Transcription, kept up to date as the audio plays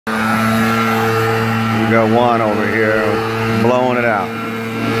got one over here blowing it out.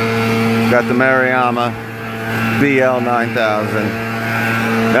 Got the Maruyama BL9000.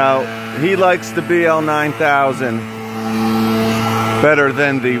 Now, he likes the BL9000 better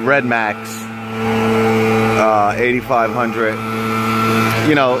than the Red Max 8500.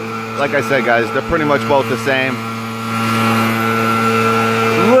 You know, like I said, guys, they're pretty much both the same.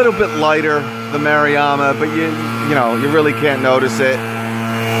 A little bit lighter, the Maruyama, but you know, you really can't notice it.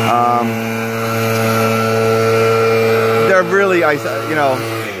 They're really, you know,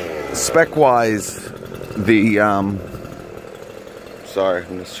 spec-wise, the sorry,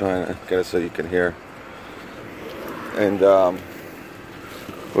 I'm just trying to get it so you can hear. And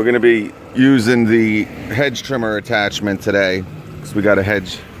we're going to be using the hedge trimmer attachment today, because we got to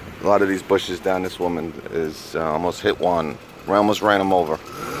hedge a lot of these bushes down. This woman is almost hit one. We almost ran him over.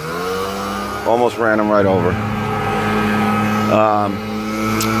 Almost ran him right over.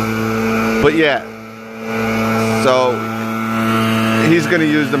 But yeah, so he's going to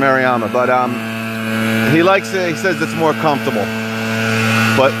use the Maruyama, but he likes it. He says it's more comfortable.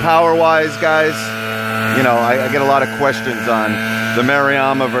 But power-wise, guys, you know, I get a lot of questions on the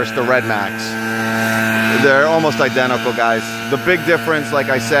Maruyama versus the Red Max. They're almost identical, guys. The big difference, like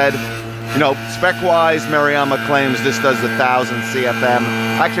I said, you know, spec-wise, Maruyama claims this does 1,000 CFM.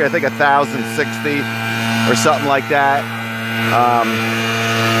 Actually, I think 1,060 or something like that.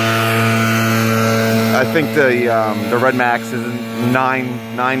 I think the Red Max is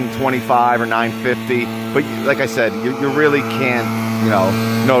 925 or 950. But like I said, you really can't, you know,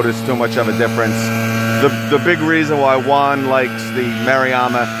 notice too much of a difference. The big reason why Juan likes the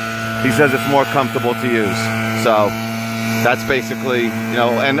Maruyama, he says it's more comfortable to use. So that's basically, you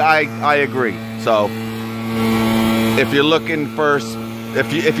know, and I agree. So if you're looking first,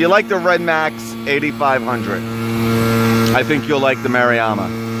 if you like the Red Max 8500, I think you'll like the Maruyama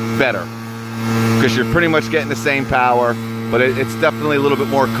better, because you're pretty much getting the same power, but it's definitely a little bit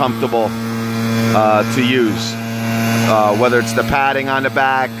more comfortable to use. Whether it's the padding on the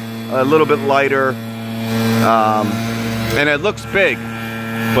back, a little bit lighter, and it looks big,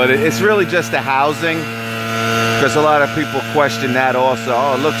 but it's really just the housing, because a lot of people question that also.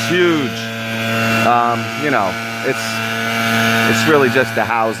 Oh, it looks huge. You know, it's really just the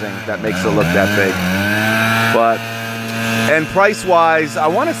housing that makes it look that big. But, and price-wise, I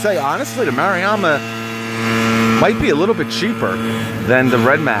want to say, honestly, the Maruyama might be a little bit cheaper than the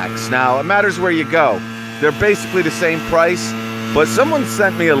Red Max. Now, it matters where you go. They're basically the same price, but someone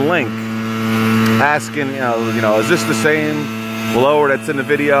sent me a link asking, you know, is this the same blower that's in the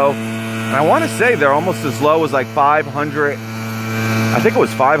video? And I want to say they're almost as low as like $500. I think it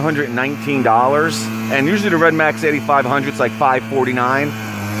was $519. And usually the Red Max 8500 is like $549.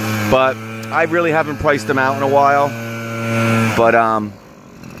 But I really haven't priced them out in a while. But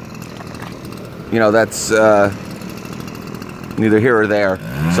you know, that's neither here or there.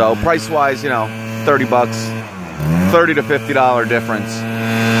 So price-wise, you know, 30 bucks, $30 to $50 difference.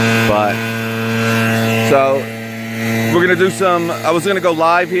 But so we're gonna do some. I was gonna go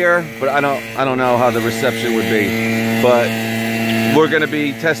live here, but I don't know how the reception would be. But we're gonna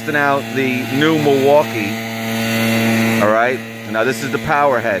be testing out the new Milwaukee. All right. Now this is the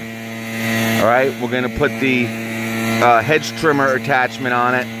power head. All right. We're gonna put the hedge trimmer attachment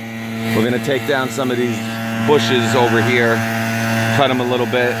on it. We're gonna take down some of these bushes over here, cut them a little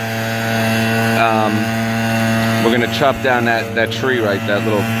bit. We're gonna chop down that tree, right, that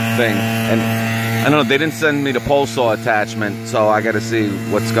little thing. And I don't know, they didn't send me the pole saw attachment, so I gotta see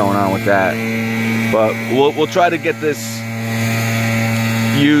what's going on with that. But we'll try to get this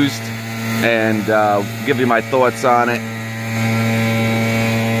used and give you my thoughts on it.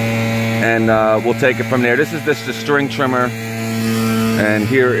 And we'll take it from there. This is the string trimmer, and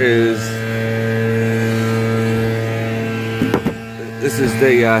here is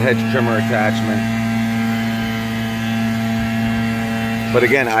the hedge trimmer attachment. But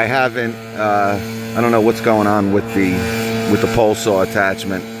again, I haven't. I don't know what's going on with the pole saw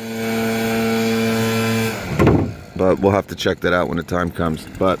attachment. But we'll have to check that out when the time comes.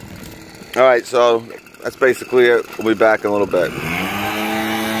 But all right, so that's basically it. We'll be back in a little bit.